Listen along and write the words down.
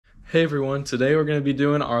Hey everyone, today we're going to be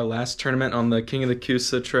doing our last tournament on the King of the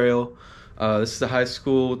Coosa Trail. This is the high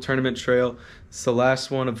school tournament trail. It's the last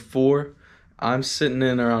one of 4. I'm sitting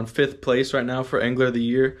in around 5th place right now for Angler of the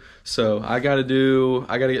Year. So I gotta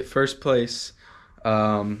get first place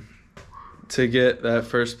to get that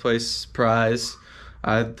first place prize.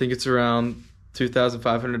 I think it's around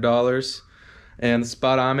 $2,500. And the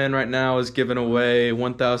spot I'm in right now is giving away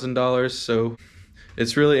 $1,000. So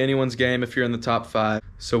it's really anyone's game if you're in the top 5.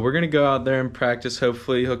 So we're going to go out there and practice,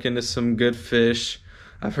 hopefully hook into some good fish.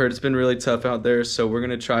 I've heard it's been really tough out there, so we're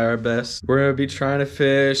going to try our best. We're going to be trying to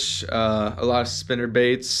fish a lot of spinner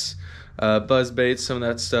baits, buzz baits, some of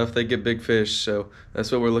that stuff. They get big fish, so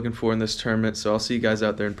that's what we're looking for in this tournament. So I'll see you guys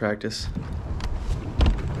out there in practice.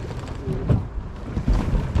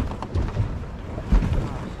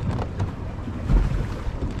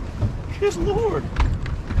 Good Lord!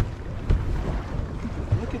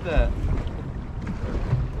 Look at that.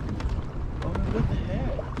 Oh, what the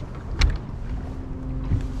heck?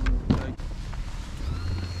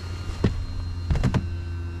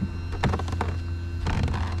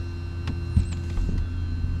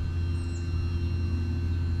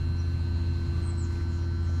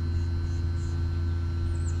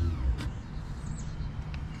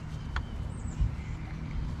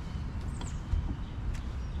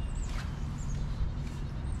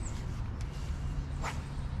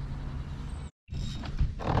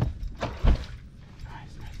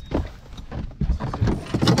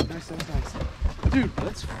 Dude,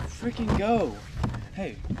 let's freaking go.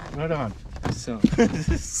 Hey, right on. So, this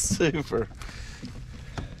is super.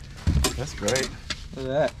 That's great. Look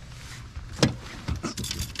at that.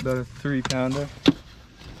 About a 3-pounder.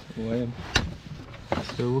 Weigh him.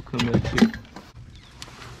 So we'll come back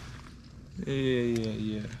here.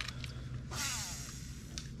 Yeah.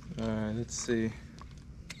 Alright, let's see.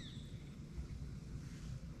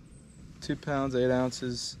 2 pounds, 8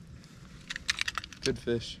 ounces. Good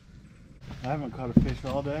fish. I haven't caught a fish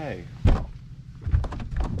all day.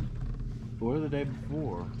 Or the day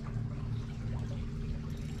before.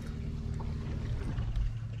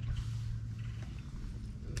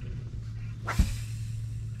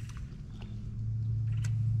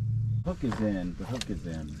 Hook is in. The hook is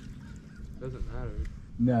in. Doesn't matter.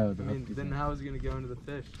 No, the I hook mean, is then in. how is it going to go into the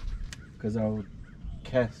fish? Because I will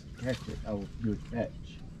catch it. I will do a catch.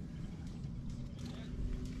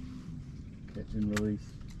 Catch and release.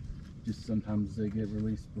 Just sometimes they get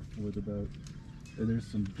released before the boat. There's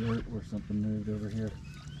some dirt or something moved over here.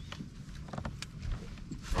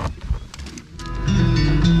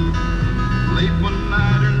 Late one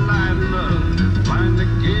night, her light of love finally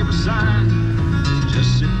gave a sign.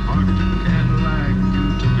 Jessie parked her Cadillac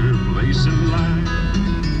and took her place in line.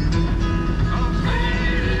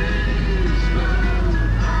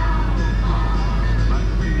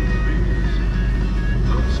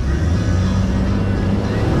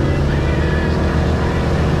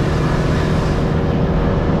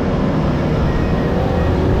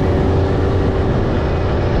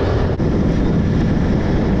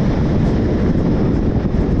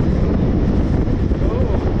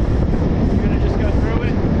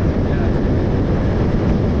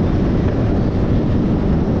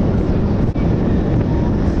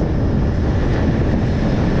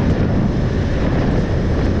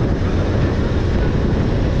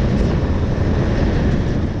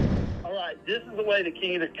 This is the way the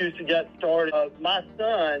King of the Coosa got started. My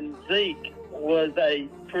son, Zeke, was a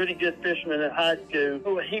pretty good fisherman in high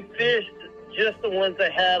school. He fished just the ones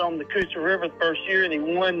they had on the Coosa River the first year, and he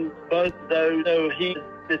won both of those. So he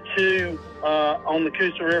the 2 on the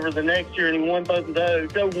Coosa River the next year, and he won both of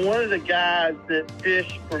those. So one of the guys that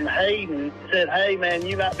fished from Hayden said, "Hey, man,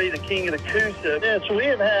 you might be the King of the Coosa." Yeah, so we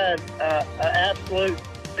have had an absolute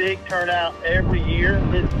big turnout every year.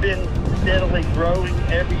 It's been steadily growing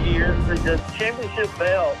every year. The championship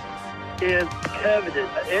belt is coveted.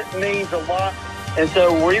 It means a lot, and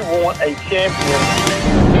so we want a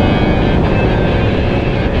champion.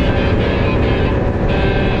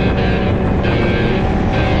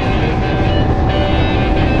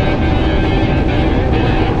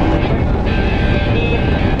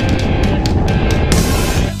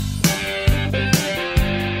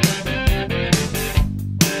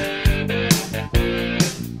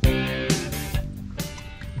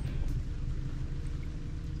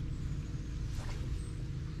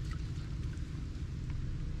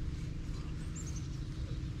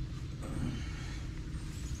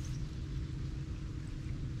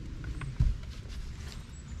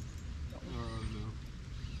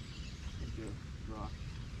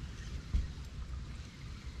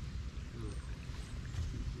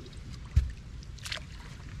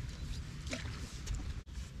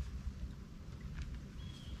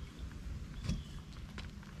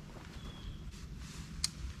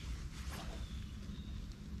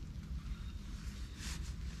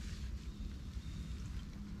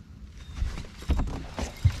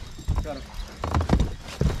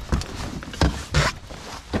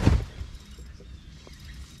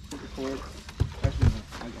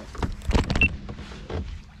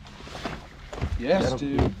 Yes,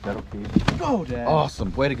 dude. That'll keep. Go, Dad.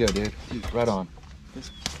 Awesome. Way to go, dude. Right on.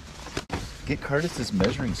 Get Curtis's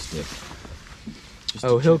measuring stick.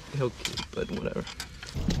 Oh, he'll keep, but whatever.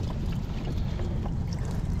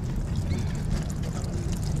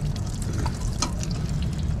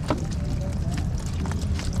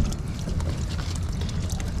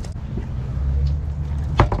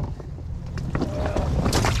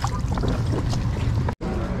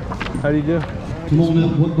 How do you do? Come on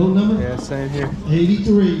up. What boat number? Yeah, same here.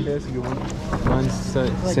 83. Yeah, that's a good one. Mine's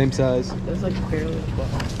same size. That's like barely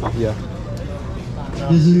 12. Yeah.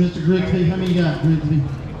 This is Mr. Grigsby. How many you got, Grigsby?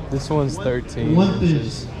 This one's 13. One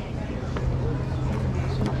fish.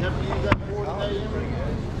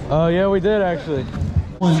 Oh, yeah, we did actually.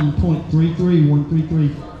 1.33,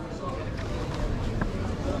 133.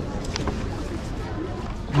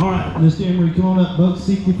 All right, Mr. Emery, come on up. Boat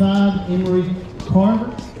 65, Emery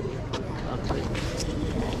Carver.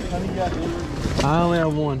 I only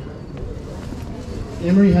have one.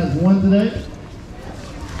 Emery has one today.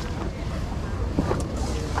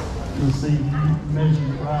 Let's see, measure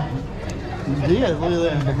it right. Yeah, look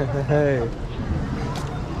at that. Hey.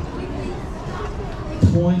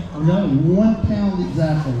 No, 1 pound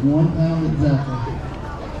exactly. 1 pound exactly.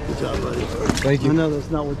 Good job, buddy. Thank you. I know that's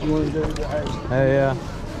not what you want to do. Hey, yeah.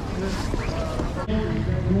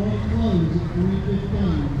 Going close at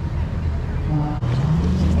 3:15.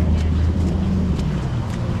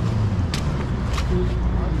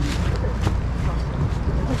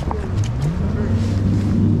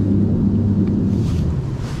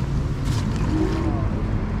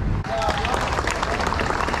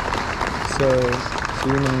 So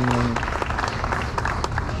you're gonna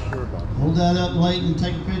Hold that up, wait, and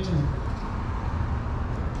take a picture.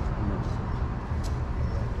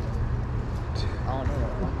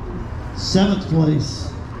 Seventh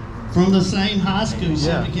place from the same high school,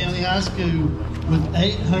 Shelby County High School, with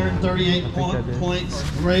 838 points.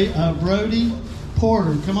 Brody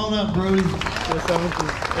Porter, come on up, Brody. The 7th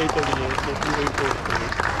is 838.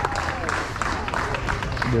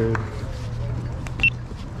 dude.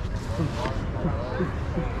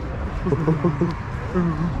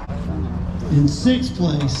 In sixth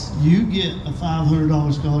place, you get a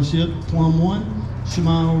 $500 scholarship. Plum 1,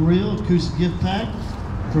 Shimano Reel, acoustic gift pack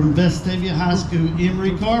from Vestavia High School,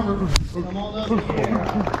 Emery Carver. Come on up.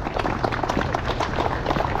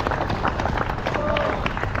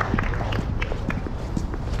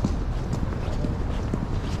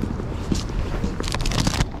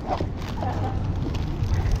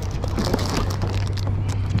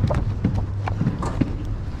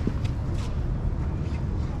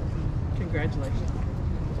 Congratulations.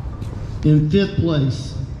 In fifth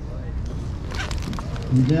place,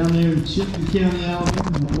 and down there in Chipton County,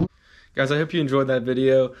 Alabama. Guys, I hope you enjoyed that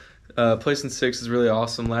video. Placing 6th is really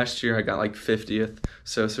awesome. Last year I got like 50th,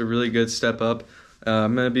 so it's a really good step up.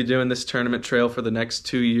 I'm going to be doing this tournament trail for the next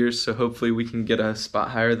 2 years, so hopefully we can get a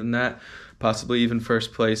spot higher than that, possibly even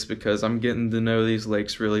first place, because I'm getting to know these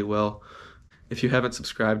lakes really well. If you haven't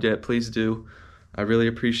subscribed yet, please do. I really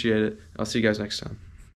appreciate it. I'll see you guys next time.